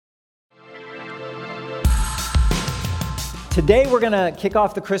Today we're going to kick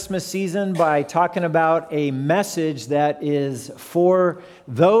off the Christmas season by talking about a message that is for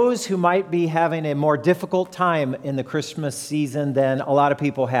those who might be having a more difficult time in the Christmas season than a lot of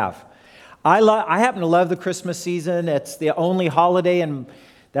people have. I happen to love the Christmas season. It's the only holiday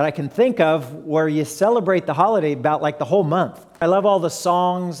that I can think of where you celebrate the holiday about like the whole month. I love all the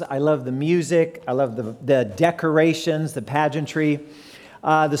songs. I love the music. I love the decorations, the pageantry.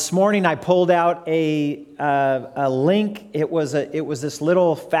 This morning I pulled out a link. It was this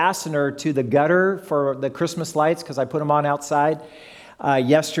little fastener to the gutter for the Christmas lights because I put them on outside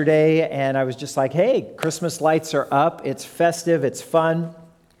yesterday, and I was just like, hey, Christmas lights are up. It's festive. It's fun.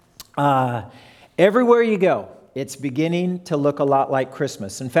 Everywhere you go, it's beginning to look a lot like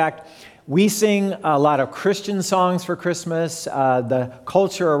Christmas. In fact, we sing a lot of Christian songs for Christmas. The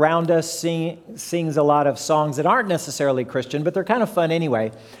culture around us sings a lot of songs that aren't necessarily Christian, but they're kind of fun anyway.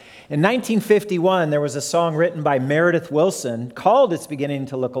 In 1951, there was a song written by Meredith Willson called It's Beginning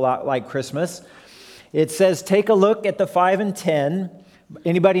to Look a Lot Like Christmas. It says, take a look at the 5 and 10.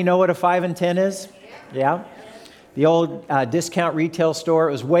 Anybody know what a 5 and 10 is? Yeah? The old discount retail store.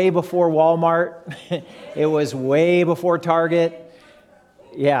 It was way before Walmart. It was way before Target.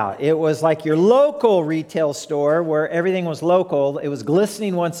 Yeah, it was like your local retail store where everything was local. It was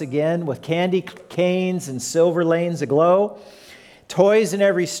glistening once again with candy canes and silver lanes aglow. Toys in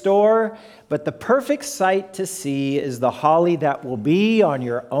every store. But the perfect sight to see is the holly that will be on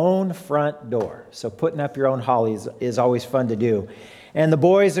your own front door. So putting up your own holly is always fun to do. And the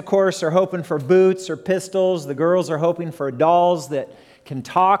boys, of course, are hoping for boots or pistols. The girls are hoping for dolls that can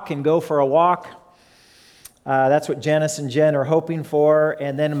talk and go for a walk. That's what Janice and Jen are hoping for.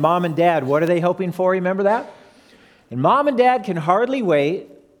 And then Mom and Dad, what are they hoping for? Remember that? And Mom and Dad can hardly wait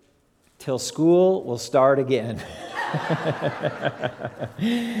till school will start again.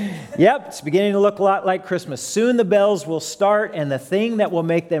 Yep, it's beginning to look a lot like Christmas. Soon the bells will start, and the thing that will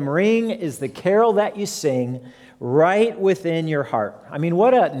make them ring is the carol that you sing right within your heart. I mean,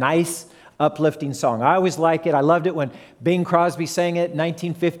 what a nice, uplifting song. I always like it. I loved it when Bing Crosby sang it in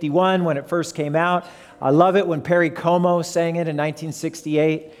 1951 when it first came out. I love it when Perry Como sang it in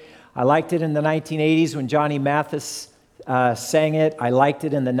 1968. I liked it in the 1980s when Johnny Mathis sang it. I liked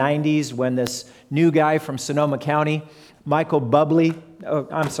it in the 90s when this new guy from Sonoma County, Michael Bublé,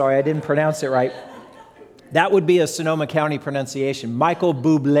 I'm sorry, I didn't pronounce it right. That would be a Sonoma County pronunciation. Michael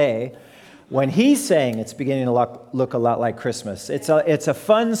Bublé, when he sang It's Beginning to Look a Lot Like Christmas. It's a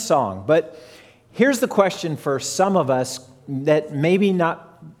fun song, but here's the question for some of us that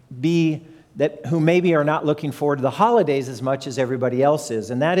who maybe are not looking forward to the holidays as much as everybody else is,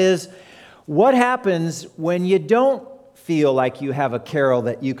 and that is, what happens when you don't feel like you have a carol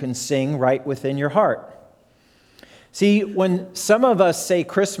that you can sing right within your heart? See, when some of us say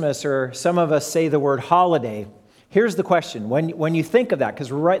Christmas or some of us say the word holiday, here's the question. When you think of that,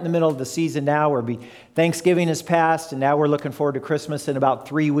 because we're right in the middle of the season now, Thanksgiving has passed, and now we're looking forward to Christmas in about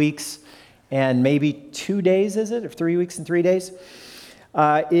 3 weeks and maybe 2 days, is it? Or 3 weeks and 3 days?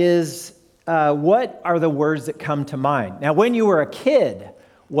 What are the words that come to mind? Now, when you were a kid,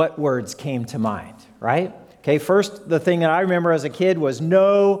 what words came to mind, right? Okay, first, the thing that I remember as a kid was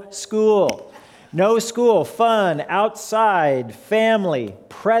no school. No school, fun, outside, family,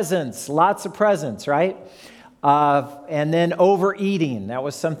 presents, lots of presents, right? And then overeating. That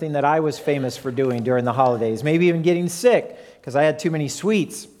was something that I was famous for doing during the holidays. Maybe even getting sick because I had too many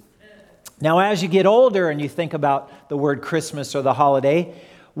sweets. Now, as you get older and you think about the word Christmas or the holiday,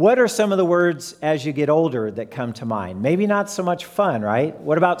 what are some of the words as you get older that come to mind? Maybe not so much fun, right?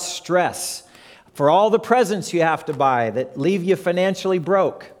 What about stress? For all the presents you have to buy that leave you financially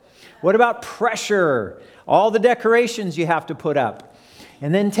broke. What about pressure? All the decorations you have to put up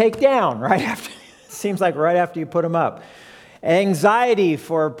and then take down right after. It seems like right after you put them up. Anxiety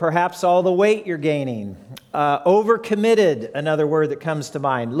for perhaps all the weight you're gaining. Overcommitted, another word that comes to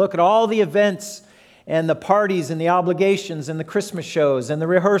mind. Look at all the events and the parties and the obligations and the Christmas shows and the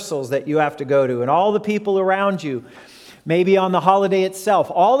rehearsals that you have to go to and all the people around you. Maybe on the holiday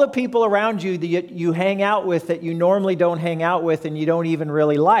itself, all the people around you that you hang out with that you normally don't hang out with and you don't even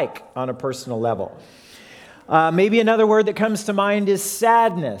really like on a personal level. Maybe another word that comes to mind is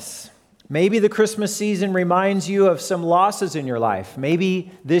sadness. Maybe the Christmas season reminds you of some losses in your life.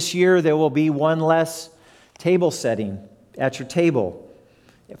 Maybe this year there will be one less table setting at your table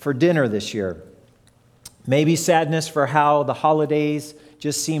for dinner this year. Maybe sadness for how the holidays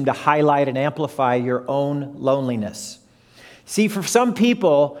just seem to highlight and amplify your own loneliness. See, for some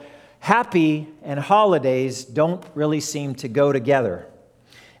people, happy and holidays don't really seem to go together.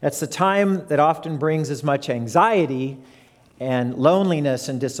 It's the time that often brings as much anxiety and loneliness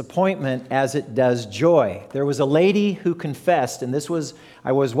and disappointment as it does joy. There was a lady who confessed, and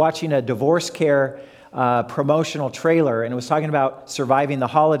I was watching a divorce care promotional trailer, and it was talking about surviving the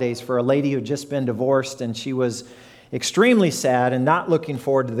holidays for a lady who had just been divorced, and she was extremely sad and not looking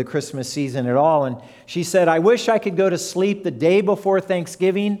forward to the Christmas season at all. And she said, "I wish I could go to sleep the day before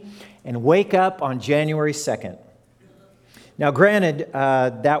Thanksgiving and wake up on January 2nd. Now, granted,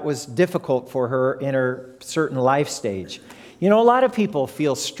 that was difficult for her in her certain life stage. You know, a lot of people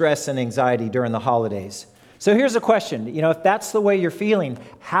feel stress and anxiety during the holidays. So here's a question. You know, if that's the way you're feeling,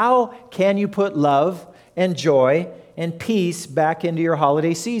 how can you put love and joy and peace back into your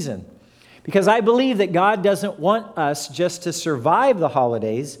holiday season? Because I believe that God doesn't want us just to survive the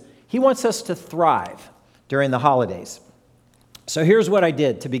holidays. He wants us to thrive during the holidays. So here's what I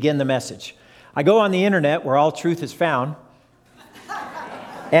did to begin the message. I go on the internet where all truth is found,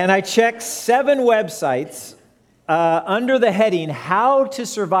 and I checked 7 websites under the heading, How to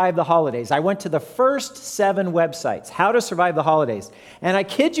Survive the Holidays. I went to the first 7 websites, How to Survive the Holidays. And I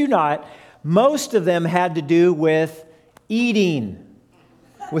kid you not, most of them had to do with eating,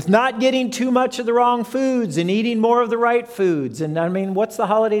 with not getting too much of the wrong foods and eating more of the right foods. And I mean, what's the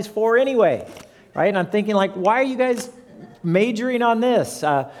holidays for anyway? Right? And I'm thinking like, why are you guys majoring on this?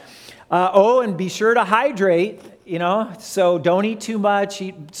 And be sure to hydrate, you know, so don't eat too much,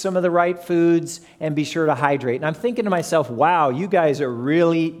 eat some of the right foods, and be sure to hydrate. And I'm thinking to myself, wow, you guys are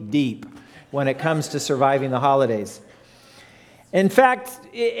really deep when it comes to surviving the holidays. In fact,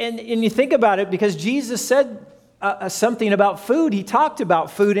 and you think about it, because Jesus said something about food. He talked about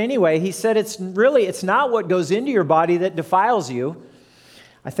food anyway. He said it's not what goes into your body that defiles you.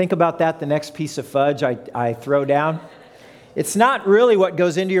 I think about that the next piece of fudge I throw down. It's not really what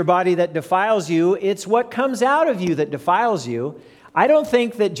goes into your body that defiles you. It's what comes out of you that defiles you. I don't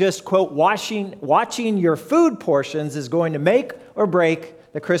think that just, quote, watching your food portions is going to make or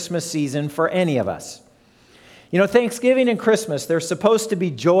break the Christmas season for any of us. You know, Thanksgiving and Christmas, they're supposed to be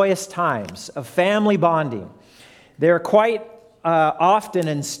joyous times of family bonding. They're quite often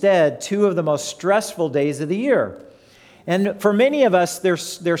instead 2 of the most stressful days of the year. And for many of us,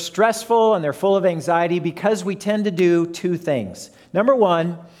 they're stressful and they're full of anxiety because we tend to do 2 things. Number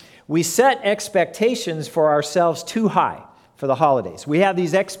 1, we set expectations for ourselves too high for the holidays. We have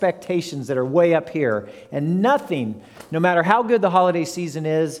these expectations that are way up here, and nothing, no matter how good the holiday season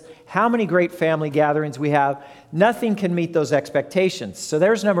is, how many great family gatherings we have, nothing can meet those expectations. So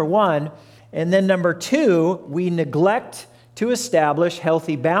there's number 1. And then number 2, we neglect to establish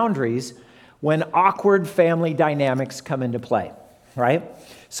healthy boundaries when awkward family dynamics come into play, right?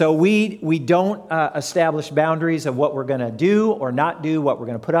 So we don't establish boundaries of what we're going to do or not do, what we're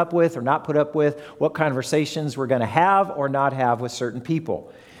going to put up with or not put up with, what conversations we're going to have or not have with certain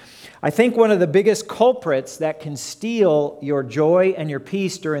people. I think one of the biggest culprits that can steal your joy and your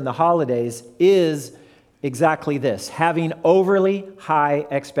peace during the holidays is exactly this, having overly high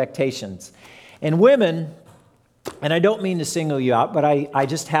expectations. And women, and I don't mean to single you out, but I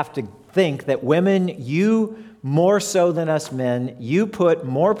just have to think that women, you more so than us men, you put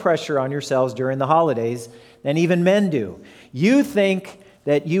more pressure on yourselves during the holidays than even men do. You think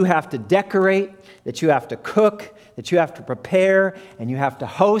that you have to decorate, that you have to cook, that you have to prepare, and you have to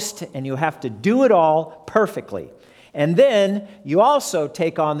host, and you have to do it all perfectly. And then you also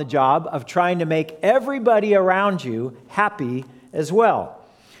take on the job of trying to make everybody around you happy as well.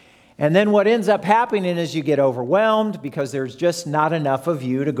 And then what ends up happening is you get overwhelmed because there's just not enough of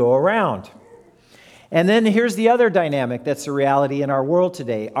you to go around. And then here's the other dynamic that's the reality in our world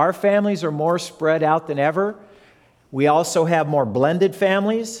today. Our families are more spread out than ever. We also have more blended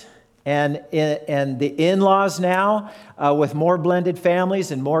families. And the in-laws now, with more blended families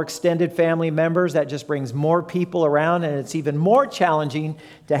and more extended family members, that just brings more people around, and it's even more challenging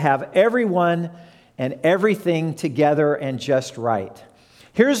to have everyone and everything together and just right.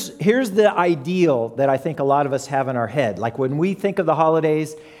 Here's the ideal that I think a lot of us have in our head. Like when we think of the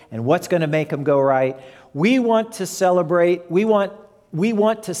holidays and what's going to make them go right, we want to celebrate. We want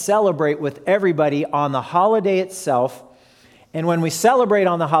to celebrate with everybody on the holiday itself. And when we celebrate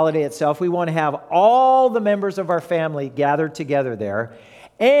on the holiday itself, we want to have all the members of our family gathered together there.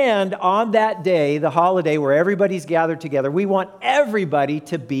 And on that day, the holiday where everybody's gathered together, we want everybody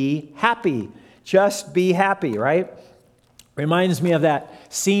to be happy. Just be happy, right? Reminds me of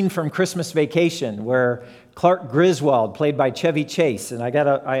that scene from Christmas Vacation where Clark Griswold, played by Chevy Chase, and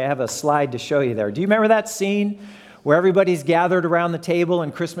I have a slide to show you there. Do you remember that scene where everybody's gathered around the table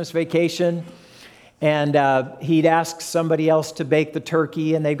in Christmas Vacation? And he'd ask somebody else to bake the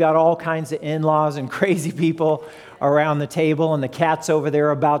turkey, and they've got all kinds of in-laws and crazy people around the table, and the cat's over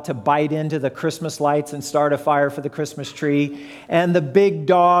there about to bite into the Christmas lights and start a fire for the Christmas tree. And the big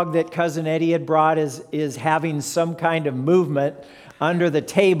dog that Cousin Eddie had brought is having some kind of movement under the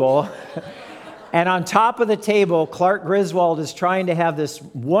table. And on top of the table, Clark Griswold is trying to have this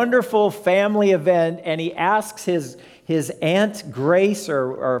wonderful family event, and he asks his Aunt Grace,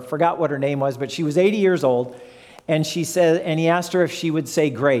 or forgot what her name was, but she was 80 years old, and she said, and he asked her if she would say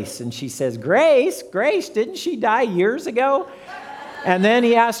grace, and she says, Grace, didn't she die years ago? And then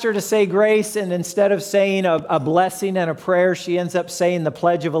he asked her to say grace, and instead of saying a blessing and a prayer, she ends up saying the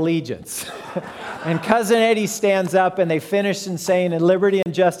Pledge of Allegiance. And Cousin Eddie stands up, and they finish in saying, "In liberty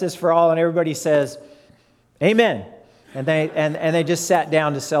and justice for all," and everybody says, "Amen." And they just sat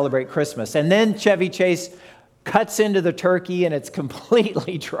down to celebrate Christmas. And then Chevy Chase cuts into the turkey, and it's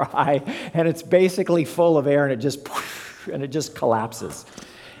completely dry, and it's basically full of air, and it just collapses.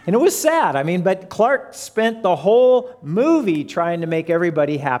 And it was sad. I mean, but Clark spent the whole movie trying to make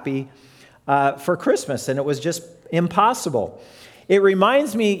everybody happy for Christmas, and it was just impossible. It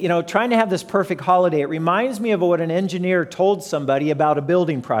reminds me, trying to have this perfect holiday, it reminds me of what an engineer told somebody about a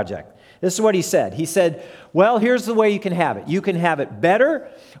building project. This is what he said. He said, well, here's the way you can have it. You can have it better,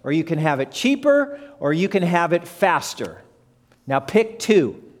 or you can have it cheaper, or you can have it faster. Now pick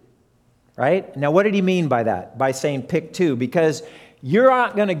two, right? Now what did he mean by that? By saying pick two? Because you're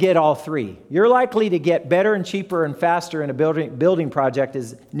not going to get all three. You're likely to get better and cheaper and faster in a building project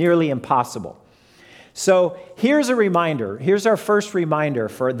is nearly impossible. So here's a reminder. Here's our first reminder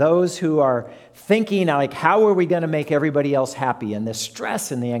for those who are thinking, like, how are we going to make everybody else happy, and the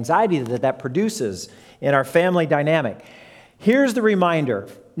stress and the anxiety that produces in our family dynamic. Here's the reminder.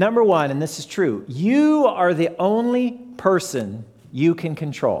 Number one, and this is true, you are the only person you can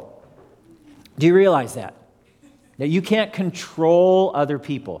control. Do you realize that? That you can't control other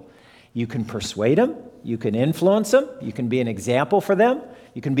people. You can persuade them, you can influence them, you can be an example for them,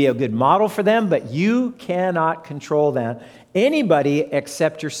 you can be a good model for them, but you cannot control them, anybody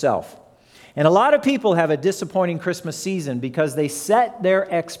except yourself. And a lot of people have a disappointing Christmas season because they set their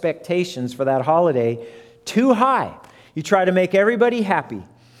expectations for that holiday too high. You try to make everybody happy,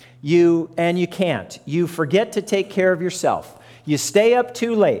 and you can't. You forget to take care of yourself. You stay up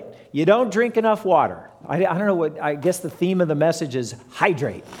too late. You don't drink enough water. I don't know I guess the theme of the message is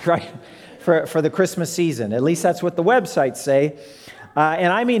hydrate, right? For the Christmas season. At least that's what the websites say.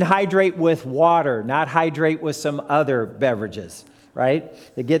 And I mean hydrate with water, not hydrate with some other beverages, right?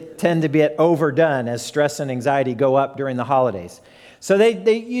 They tend to get overdone as stress and anxiety go up during the holidays. So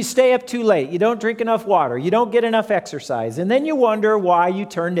you stay up too late. You don't drink enough water. You don't get enough exercise. And then you wonder why you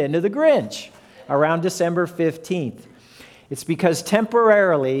turned into the Grinch around December 15th. It's because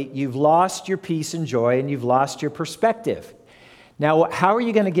temporarily you've lost your peace and joy, and you've lost your perspective. Now, how are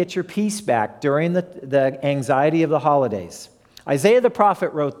you going to get your peace back during the anxiety of the holidays? Isaiah the prophet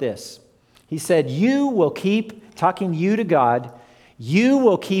wrote this. He said, you will keep, talking you to God, you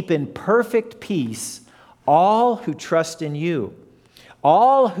will keep in perfect peace all who trust in you,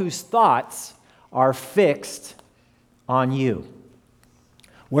 all whose thoughts are fixed on you.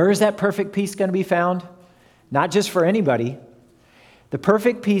 Where is that perfect peace going to be found? Not just for anybody. The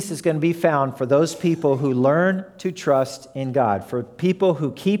perfect peace is going to be found for those people who learn to trust in God, for people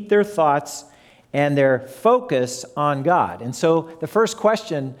who keep their thoughts and their focus on God. And so the first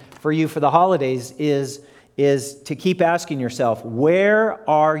question for you for the holidays is to keep asking yourself, where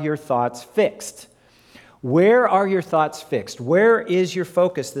are your thoughts fixed? Where are your thoughts fixed? Where is your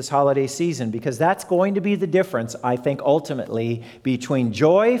focus this holiday season? Because that's going to be the difference, I think, ultimately, between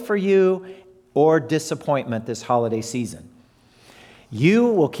joy for you or disappointment this holiday season. You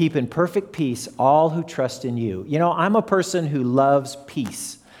will keep in perfect peace all who trust in you. I'm a person who loves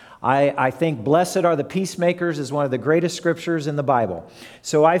peace. I think blessed are the peacemakers is one of the greatest scriptures in the Bible.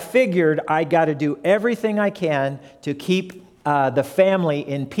 So I figured I got to do everything I can to keep the family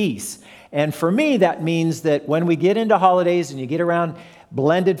in peace. And for me, that means that when we get into holidays and you get around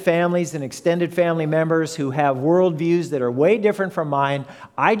blended families and extended family members who have worldviews that are way different from mine,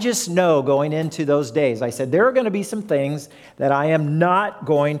 I just know going into those days, I said, there are going to be some things that I am not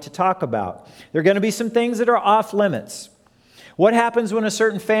going to talk about. There are going to be some things that are off limits. What happens when a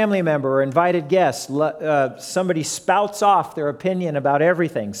certain family member or invited guest, somebody spouts off their opinion about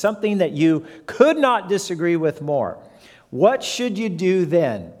everything, something that you could not disagree with more? What should you do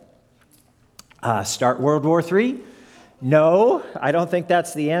then? Start World War III? No, I don't think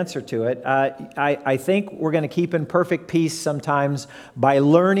that's the answer to it. I think we're going to keep in perfect peace sometimes by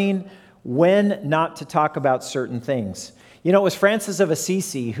learning when not to talk about certain things. You know, it was Francis of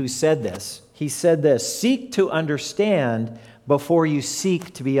Assisi who said this. He said this, seek to understand before you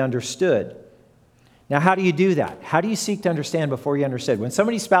seek to be understood. Now, how do you do that? How do you seek to understand before you understood? When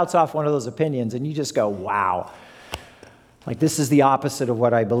somebody spouts off one of those opinions and you just go, wow, like this is the opposite of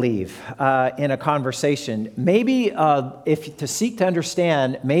what I believe in a conversation. Maybe if to seek to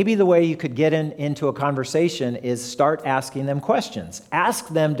understand, maybe the way you could get into a conversation is start asking them questions. Ask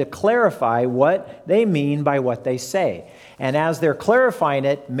them to clarify what they mean by what they say. And as they're clarifying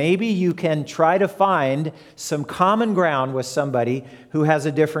it, maybe you can try to find some common ground with somebody who has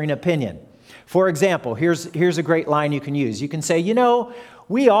a differing opinion. For example, here's a great line you can use. You can say, you know,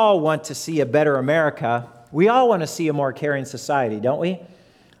 we all want to see a better America. We all want to see a more caring society, don't we?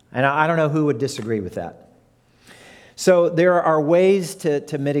 And I don't know who would disagree with that. So there are ways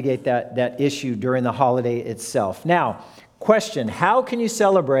to mitigate that issue during the holiday itself. Now, question, how can you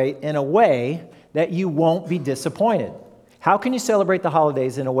celebrate in a way that you won't be disappointed? How can you celebrate the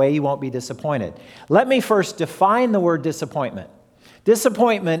holidays in a way you won't be disappointed? Let me first define the word disappointment.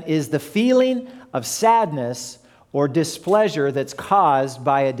 Disappointment is the feeling of sadness or displeasure that's caused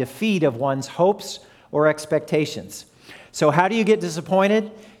by a defeat of one's hopes or expectations. So how do you get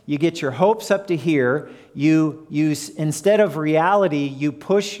disappointed? You get your hopes up to here. You instead of reality, you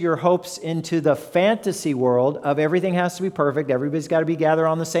push your hopes into the fantasy world of everything has to be perfect. Everybody's got to be gathered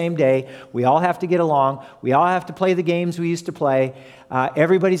on the same day. We all have to get along. We all have to play the games we used to play.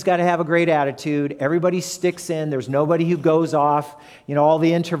 Everybody's got to have a great attitude. Everybody sticks in. There's nobody who goes off. You know, all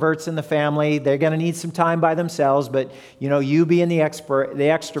the introverts in the family, they're going to need some time by themselves. But, you know, you being the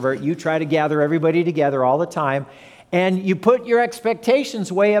extrovert, you try to gather everybody together all the time. And you put your expectations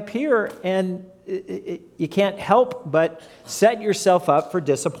way up here, and you can't help but set yourself up for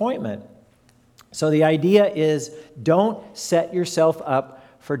disappointment. So the idea is don't set yourself up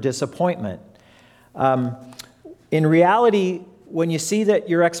for disappointment. In reality, when you see that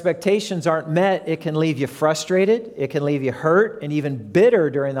your expectations aren't met, it can leave you frustrated, it can leave you hurt, and even bitter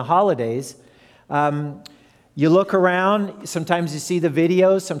during the holidays. You look around, sometimes you see the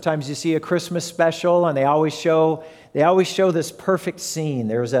videos, sometimes you see a Christmas special, and they always show this perfect scene.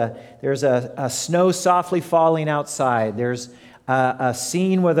 There's a snow softly falling outside. There's a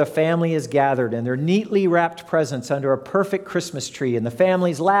scene where the family is gathered, and they're neatly wrapped presents under a perfect Christmas tree, and the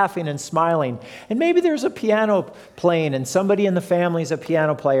family's laughing and smiling. And maybe there's a piano playing, and somebody in the family is a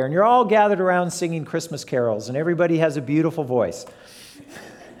piano player, and you're all gathered around singing Christmas carols, and everybody has a beautiful voice.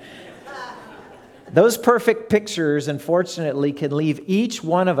 Those perfect pictures, unfortunately, can leave each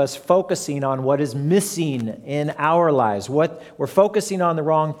one of us focusing on what is missing in our lives. What we're focusing on the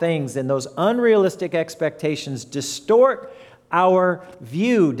wrong things, and those unrealistic expectations distort our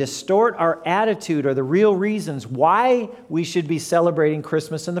view, distort our attitude, or the real reasons why we should be celebrating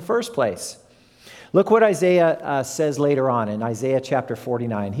Christmas in the first place. Look what Isaiah says later on in Isaiah chapter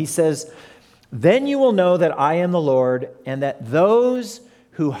 49. He says, "Then you will know that I am the Lord, and that those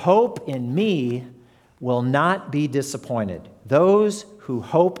who hope in me will not be disappointed." Those who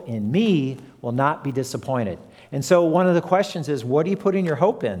hope in me will not be disappointed. And so one of the questions is, what are you putting your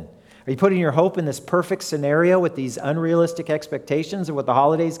hope in? Are you putting your hope in this perfect scenario with these unrealistic expectations of what the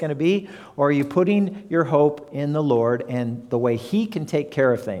holiday is going to be? Or are you putting your hope in the Lord and the way He can take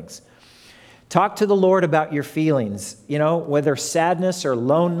care of things? Talk to the Lord about your feelings, you know, whether sadness or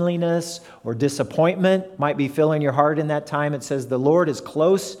loneliness or disappointment might be filling your heart in that time. It says the Lord is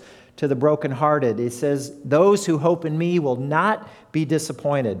close to the brokenhearted. It says, those who hope in me will not be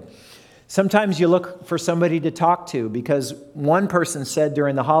disappointed. Sometimes you look for somebody to talk to, because one person said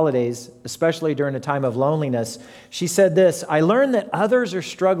during the holidays, especially during a time of loneliness, she said this, "I learned that others are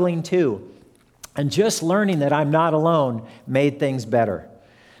struggling too. And just learning that I'm not alone made things better."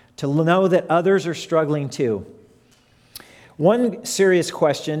 To know that others are struggling too. One serious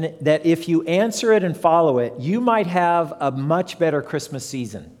question that if you answer it and follow it, you might have a much better Christmas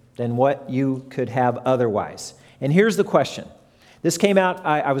season than what you could have otherwise. And here's the question. This came out,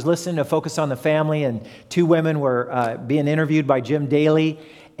 I was listening to Focus on the Family, and two women were being interviewed by Jim Daly,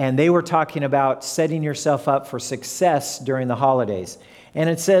 and they were talking about setting yourself up for success during the holidays. And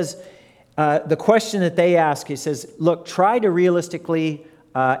it says, the question that they ask, he says, look, try to realistically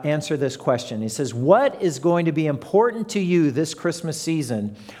answer this question. He says, what is going to be important to you this Christmas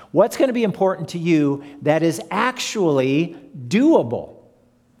season? What's going to be important to you that is actually doable?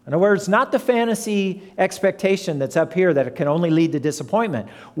 In other words, not the fantasy expectation that's up here that it can only lead to disappointment.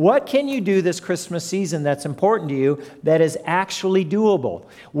 What can you do this Christmas season that's important to you that is actually doable?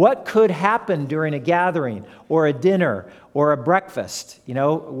 What could happen during a gathering or a dinner or a breakfast? You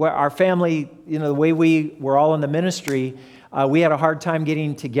know, where our family, you know, the way we're all in the ministry, we had a hard time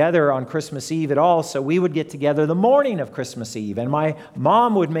getting together on Christmas Eve at all, so we would get together the morning of Christmas Eve, and my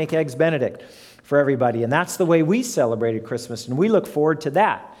mom would make Eggs Benedict for everybody, and that's the way we celebrated Christmas, and we look forward to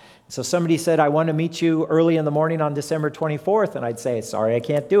that. So somebody said, I want to meet you early in the morning on December 24th, and I'd say, sorry, I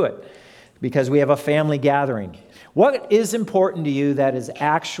can't do it, because we have a family gathering. What is important to you that is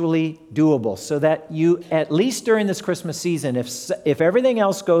actually doable so that you, at least during this Christmas season, if everything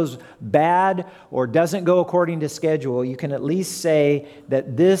else goes bad or doesn't go according to schedule, you can at least say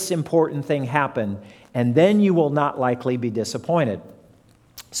that this important thing happened, and then you will not likely be disappointed.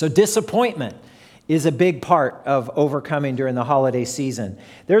 So disappointment is a big part of overcoming during the holiday season.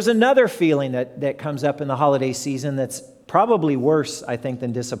 There's another feeling that comes up in the holiday season that's probably worse, I think,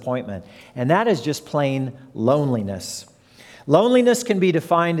 than disappointment, and that is just plain loneliness. Loneliness can be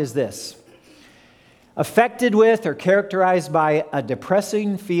defined as this: affected with or characterized by a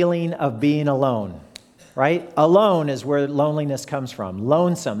depressing feeling of being alone, right? Alone is where loneliness comes from,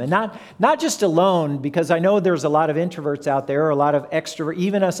 lonesome. And not just alone, because I know there's a lot of introverts out there, or a lot of extroverts,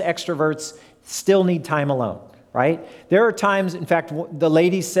 even us extroverts still need time alone. Right? There are times, in fact, the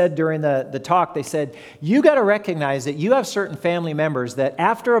ladies said during the talk, they said, you got to recognize that you have certain family members that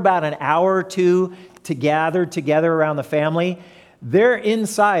after about an hour or two to gather together around the family, they're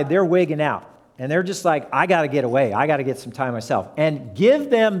inside, they're wigging out. And they're just like, I got to get away. I got to get some time myself. And give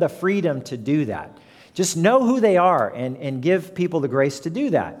them the freedom to do that. Just know who they are and give people the grace to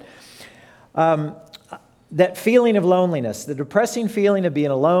do that. That feeling of loneliness, the depressing feeling of being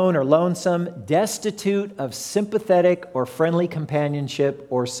alone or lonesome, destitute of sympathetic or friendly companionship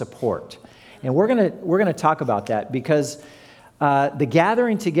or support. And we're gonna talk about that because the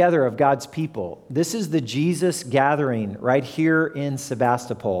gathering together of God's people, this is the Jesus gathering right here in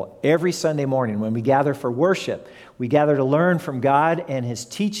Sebastopol every Sunday morning when we gather for worship. We gather to learn from God and His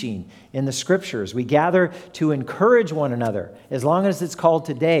teaching in the Scriptures. We gather to encourage one another as long as it's called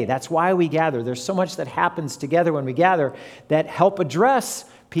today. That's why we gather. There's so much that happens together when we gather that help address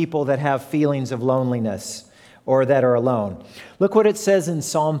people that have feelings of loneliness or that are alone. Look what it says in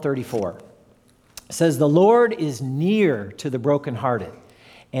Psalm 34. It says, the Lord is near to the brokenhearted,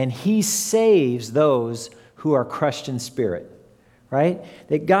 and He saves those who are crushed in spirit. Right?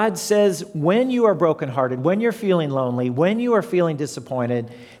 That God says when you are brokenhearted, when you're feeling lonely, when you are feeling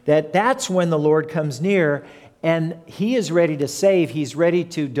disappointed, that's when the Lord comes near and He is ready to save. He's ready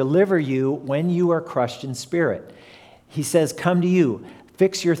to deliver you when you are crushed in spirit. He says, come to you.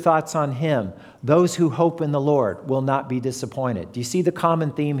 Fix your thoughts on Him. Those who hope in the Lord will not be disappointed. Do you see the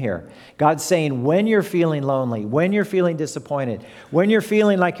common theme here? God's saying when you're feeling lonely, when you're feeling disappointed, when you're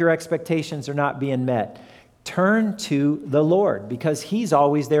feeling like your expectations are not being met, turn to the Lord because He's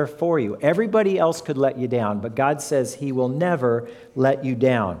always there for you. Everybody else could let you down, but God says He will never let you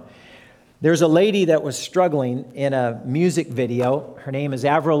down. There's a lady that was struggling in a music video. Her name is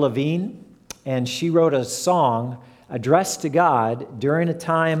Avril Lavigne, and she wrote a song addressed to God during a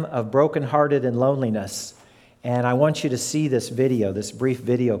time of brokenhearted and loneliness. And I want you to see this video, this brief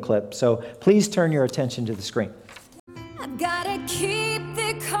video clip. So please turn your attention to the screen. I've got to keep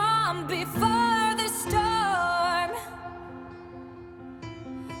the calm before the storm.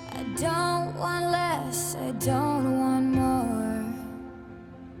 I don't want less, I don't want more.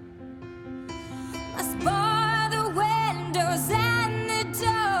 Must bar the windows and the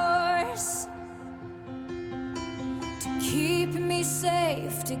doors to keep me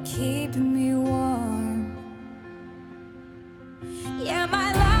safe, to keep me warm. Yeah,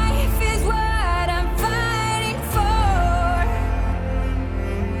 my life is what I'm fighting for.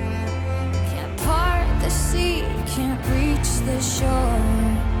 Can't part the sea, can't reach the shore.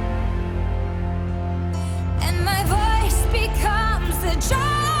 And my voice becomes the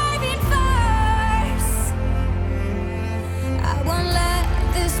driving force. I won't let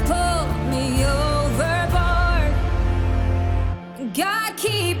this pull me overboard. God,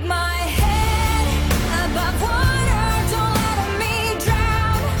 keep my head above water, don't let me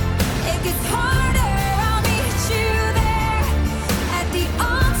drown. It gets harder, I'll meet you there at the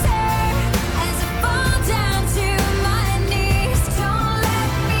altar as I fall down to my knees. Don't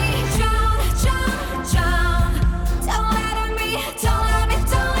let me drown, drown, drown. Don't let me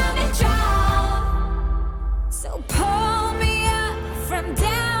drown. So pull me up from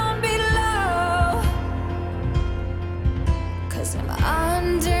down below, 'cause I'm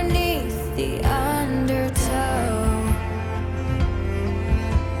underneath the undertow.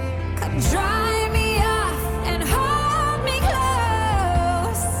 Come dry me off and hold me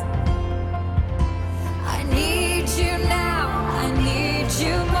close. I need you now, I need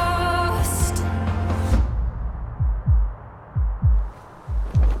you most.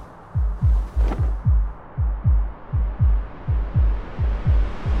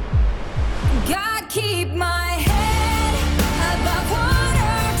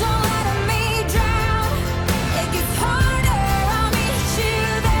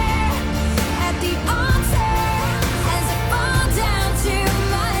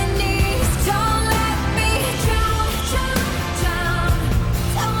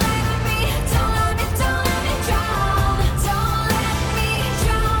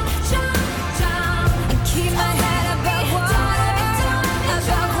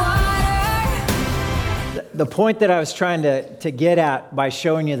 The point that I was trying to get at by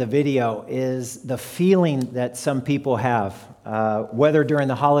showing you the video is the feeling that some people have, whether during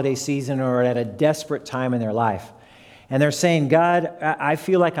the holiday season or at a desperate time in their life. And they're saying, God, I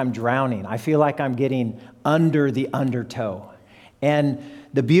feel like I'm drowning. I feel like I'm getting under the undertow. And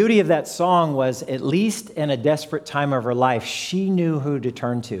the beauty of that song was, at least in a desperate time of her life, she knew who to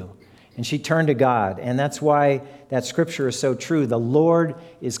turn to. And she turned to God. And that's why that scripture is so true. The Lord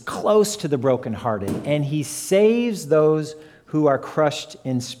is close to the brokenhearted, and he saves those who are crushed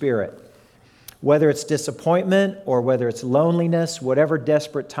in spirit. Whether it's disappointment or whether it's loneliness, whatever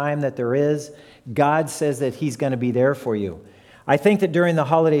desperate time that there is, God says that he's going to be there for you. I think that during the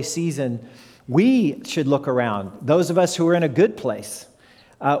holiday season, we should look around. Those of us who are in a good place,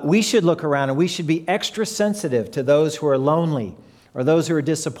 we should look around and we should be extra sensitive to those who are lonely, or those who are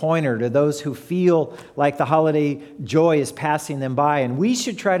disappointed, or those who feel like the holiday joy is passing them by. And we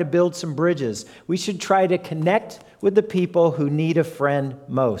should try to build some bridges. We should try to connect with the people who need a friend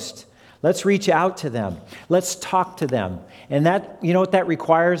most. Let's reach out to them. Let's talk to them. And that, you know what that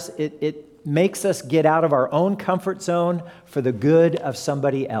requires? It makes us get out of our own comfort zone for the good of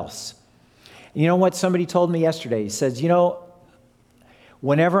somebody else. You know what somebody told me yesterday? He says,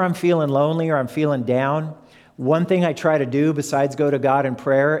 whenever I'm feeling lonely or I'm feeling down, one thing I try to do besides go to God in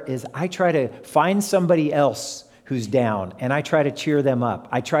prayer is I try to find somebody else who's down, and I try to cheer them up.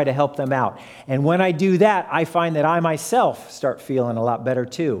 I try to help them out. And when I do that, I find that I myself start feeling a lot better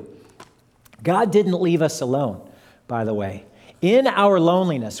too. God didn't leave us alone, by the way. In our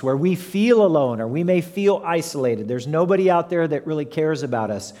loneliness, where we feel alone or we may feel isolated, there's nobody out there that really cares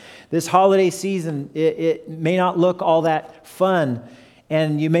about us. This holiday season, it may not look all that fun,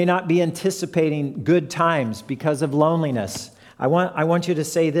 and you may not be anticipating good times because of loneliness. I want you to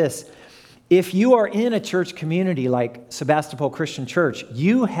say this. If you are in a church community like Sebastopol Christian Church,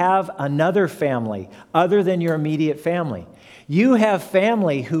 you have another family other than your immediate family. You have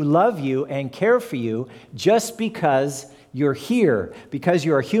family who love you and care for you just because you're here, because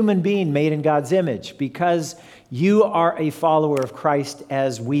you're a human being made in God's image, because you are a follower of Christ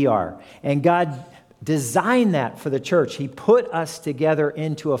as we are. And God designed that for the church. He put us together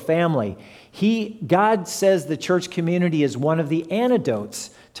into a family. God says the church community is one of the antidotes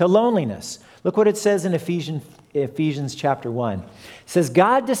to loneliness. Look what it says in Ephesians chapter 1. It says,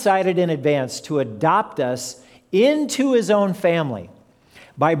 God decided in advance to adopt us into his own family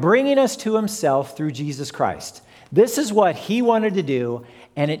by bringing us to himself through Jesus Christ. This is what he wanted to do,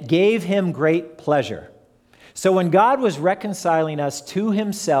 and it gave him great pleasure. So when God was reconciling us to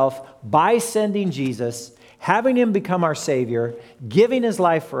himself by sending Jesus, having him become our Savior, giving his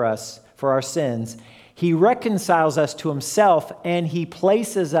life for us, for our sins, he reconciles us to himself, and he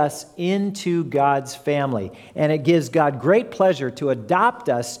places us into God's family. And it gives God great pleasure to adopt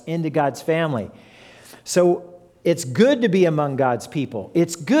us into God's family. So it's good to be among God's people.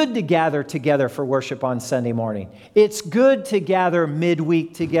 It's good to gather together for worship on Sunday morning. It's good to gather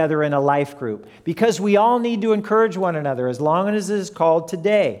midweek together in a life group, because we all need to encourage one another as long as it is called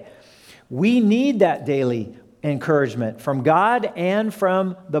today. We need that daily encouragement from God and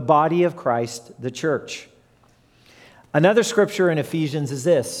from the body of Christ, the church. Another scripture in Ephesians is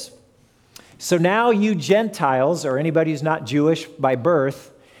this. So now you Gentiles, or anybody who's not Jewish by birth,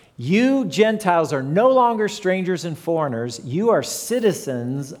 you Gentiles are no longer strangers and foreigners. You are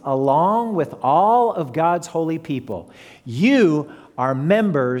citizens along with all of God's holy people. You are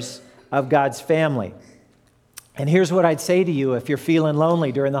members of God's family. And here's what I'd say to you if you're feeling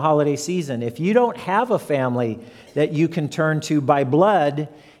lonely during the holiday season. If you don't have a family that you can turn to by blood,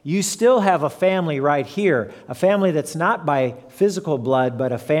 you still have a family right here. A family that's not by physical blood,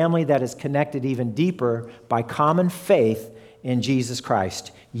 but a family that is connected even deeper by common faith in Jesus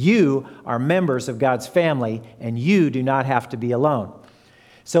Christ. You are members of God's family, and you do not have to be alone.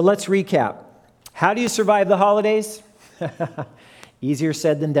 So let's recap. How do you survive the holidays? Easier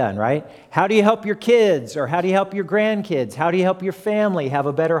said than done, right? How do you help your kids, or how do you help your grandkids? How do you help your family have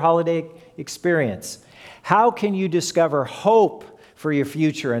a better holiday experience? How can you discover hope for your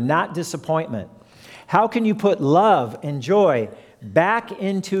future and not disappointment? How can you put love and joy back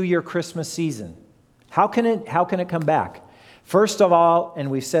into your Christmas season? How can it come back? First of all, and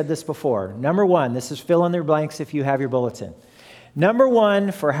we've said this before, number one, this is fill in the blanks if you have your bulletin. Number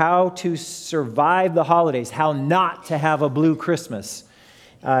one, for how to survive the holidays, how not to have a blue Christmas.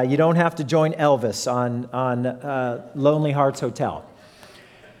 You don't have to join Elvis on Lonely Hearts Hotel.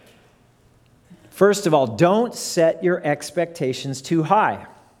 First of all, don't set your expectations too high.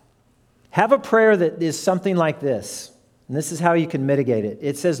 Have a prayer that is something like this, and this is how you can mitigate it.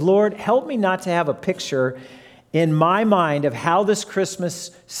 It says, Lord, help me not to have a picture in my mind of how this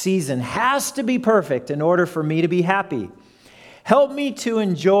Christmas season has to be perfect in order for me to be happy. Help me to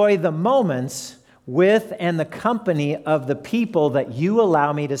enjoy the moments with and the company of the people that you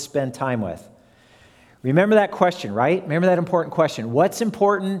allow me to spend time with. Remember that question, right? Remember that important question. What's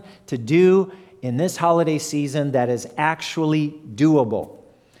important to do in this holiday season that is actually doable?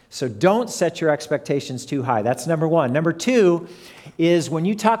 So don't set your expectations too high. That's number one. Number two is when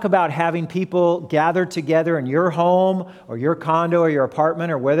you talk about having people gather together in your home or your condo or your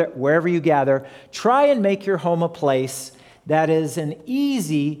apartment or wherever you gather, try and make your home a place that is an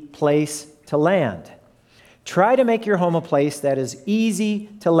easy place to land. Try to make your home a place that is easy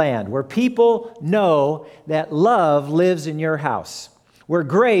to land, where people know that love lives in your house, where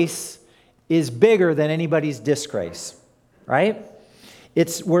grace is bigger than anybody's disgrace, right?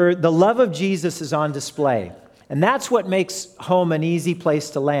 It's where the love of Jesus is on display. And that's what makes home an easy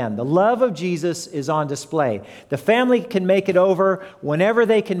place to land. The love of Jesus is on display. The family can make it over whenever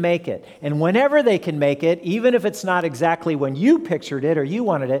they can make it. And whenever they can make it, even if it's not exactly when you pictured it or you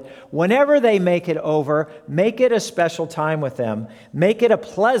wanted it, whenever they make it over, make it a special time with them. Make it a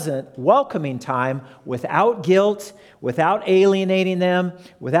pleasant, welcoming time without guilt, without alienating them,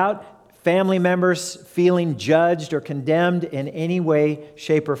 without family members feeling judged or condemned in any way,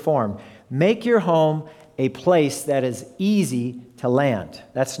 shape, or form. Make your home a place that is easy to land.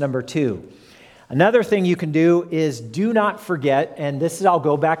 That's number two. Another thing you can do is do not forget, and this is, I'll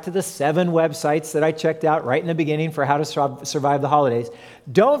go back to the 7 websites that I checked out right in the beginning for how to survive the holidays.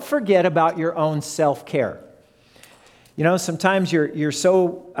 Don't forget about your own self-care. You know, sometimes you're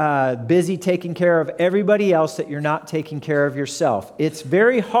so busy taking care of everybody else that you're not taking care of yourself. It's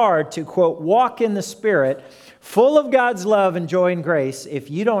very hard to, quote, walk in the Spirit, full of God's love and joy and grace,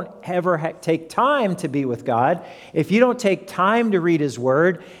 if you don't ever take time to be with God, if you don't take time to read His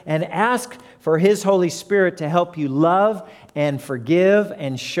Word and ask for His Holy Spirit to help you love and forgive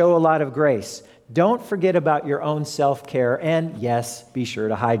and show a lot of grace. Don't forget about your own self-care, and yes, be sure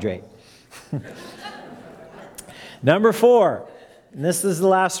to hydrate. Number 4, and this is the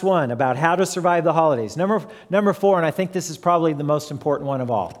last one, about how to survive the holidays. Number 4, and I think this is probably the most important one of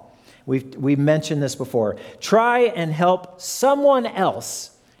all. We've mentioned this before. Try and help someone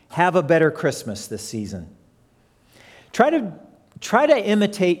else have a better Christmas this season. Try to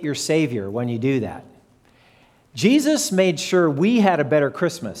imitate your Savior when you do that. Jesus made sure we had a better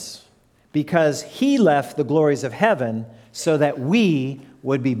Christmas because He left the glories of heaven so that we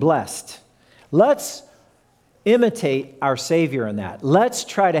would be blessed. Let's imitate our Savior in that. Let's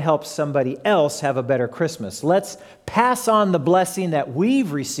try to help somebody else have a better Christmas. Let's pass on the blessing that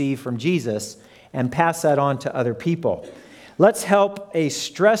we've received from Jesus and pass that on to other people. Let's help a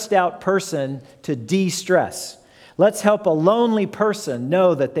stressed out person to de-stress. Let's help a lonely person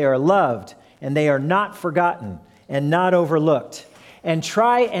know that they are loved and they are not forgotten and not overlooked. And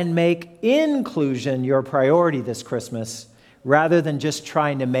try and make inclusion your priority this Christmas rather than just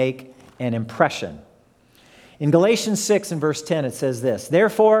trying to make an impression. In Galatians 6 and verse 10, it says this,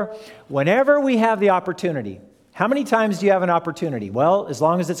 "Therefore, whenever we have the opportunity," how many times do you have an opportunity? Well, as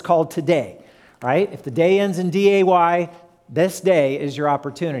long as it's called today, right? If the day ends in D-A-Y, this day is your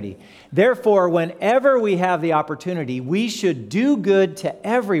opportunity. "Therefore, whenever we have the opportunity, we should do good to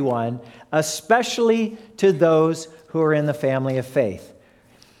everyone, especially to those who are in the family of faith."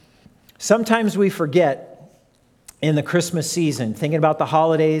 Sometimes we forget in the Christmas season, thinking about the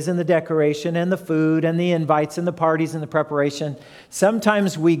holidays and the decoration and the food and the invites and the parties and the preparation.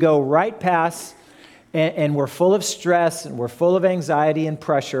 Sometimes we go right past and we're full of stress and we're full of anxiety and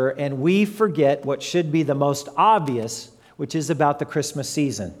pressure, and we forget what should be the most obvious, which is about the Christmas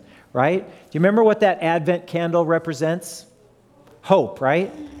season, right? Do you remember what that Advent candle represents? Hope,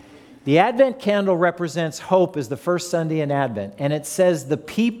 right? The Advent candle represents hope as the first Sunday in Advent, and it says, "The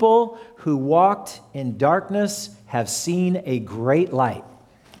people who walked in darkness have seen a great light,"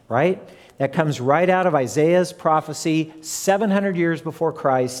 right? That comes right out of Isaiah's prophecy 700 years before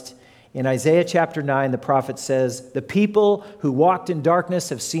Christ. In Isaiah chapter 9, the prophet says, "The people who walked in darkness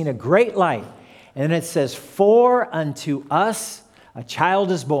have seen a great light." And then it says, "For unto us a child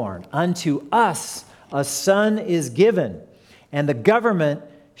is born, unto us a son is given, and the government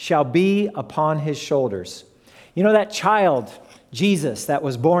shall be upon his shoulders." You know, that child, Jesus, that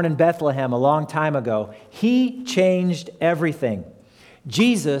was born in Bethlehem a long time ago, He changed everything.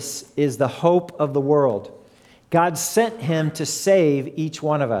 Jesus is the hope of the world. God sent Him to save each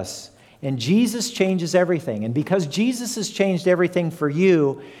one of us. And Jesus changes everything. And because Jesus has changed everything for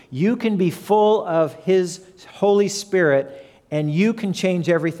you, you can be full of His Holy Spirit and you can change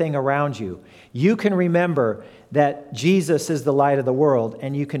everything around you. You can remember that Jesus is the light of the world,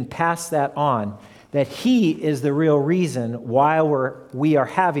 and you can pass that on that He is the real reason why we are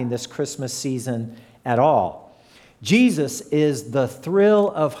having this Christmas season at all. Jesus is the thrill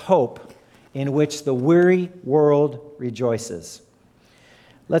of hope in which the weary world rejoices.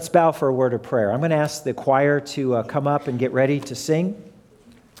 Let's bow for a word of prayer. I'm going to ask the choir to come up and get ready to sing.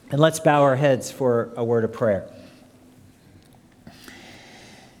 And let's bow our heads for a word of prayer.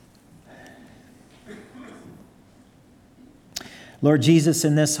 Lord Jesus,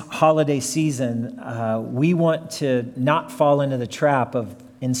 in this holiday season, we want to not fall into the trap of,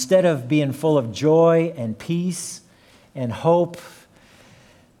 instead of being full of joy and peace and hope,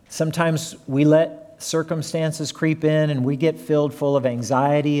 sometimes we let circumstances creep in and we get filled full of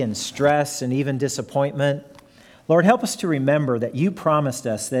anxiety and stress and even disappointment. Lord, help us to remember that you promised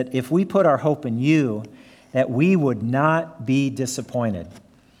us that if we put our hope in you, that we would not be disappointed.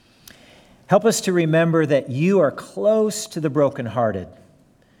 Help us to remember that you are close to the brokenhearted.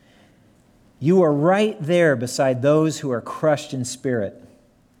 You are right there beside those who are crushed in spirit.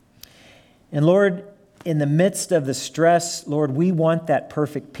 And Lord, in the midst of the stress, Lord, we want that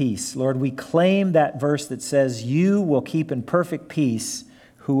perfect peace. Lord, we claim that verse that says, you will keep in perfect peace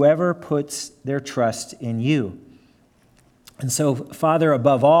whoever puts their trust in you. And so, Father,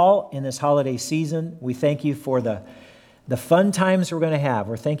 above all, in this holiday season, we thank you for the fun times we're going to have.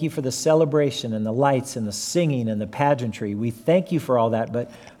 We thank you for the celebration and the lights and the singing and the pageantry. We thank you for all that.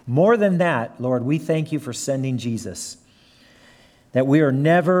 But more than that, Lord, we thank you for sending Jesus. That we are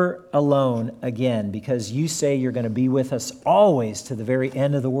never alone again because you say you're going to be with us always to the very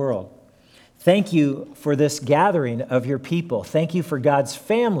end of the world. Thank you for this gathering of your people. Thank you for God's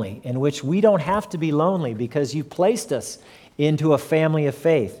family in which we don't have to be lonely because you've placed us into a family of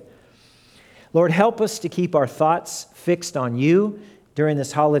faith. Lord, help us to keep our thoughts fixed on you during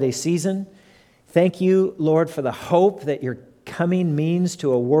this holiday season. Thank you, Lord, for the hope that your coming means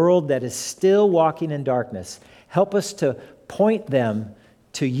to a world that is still walking in darkness. Help us to point them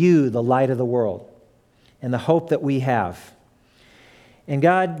to you, the light of the world, and the hope that we have. And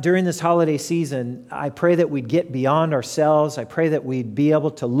God, during this holiday season, I pray that we'd get beyond ourselves. I pray that we'd be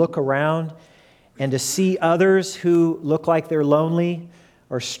able to look around and to see others who look like they're lonely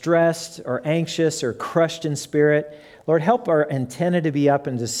or stressed or anxious or crushed in spirit. Lord, help our antenna to be up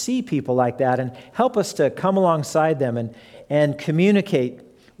and to see people like that, and help us to come alongside them and communicate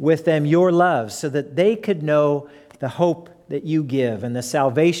with them your love so that they could know the hope that you give and the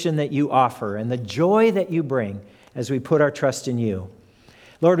salvation that you offer and the joy that you bring as we put our trust in you.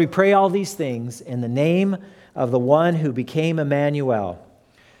 Lord, we pray all these things in the name of the one who became Emmanuel,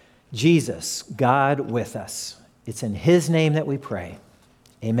 Jesus, God with us. It's in his name that we pray.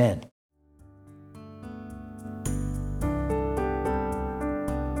 Amen.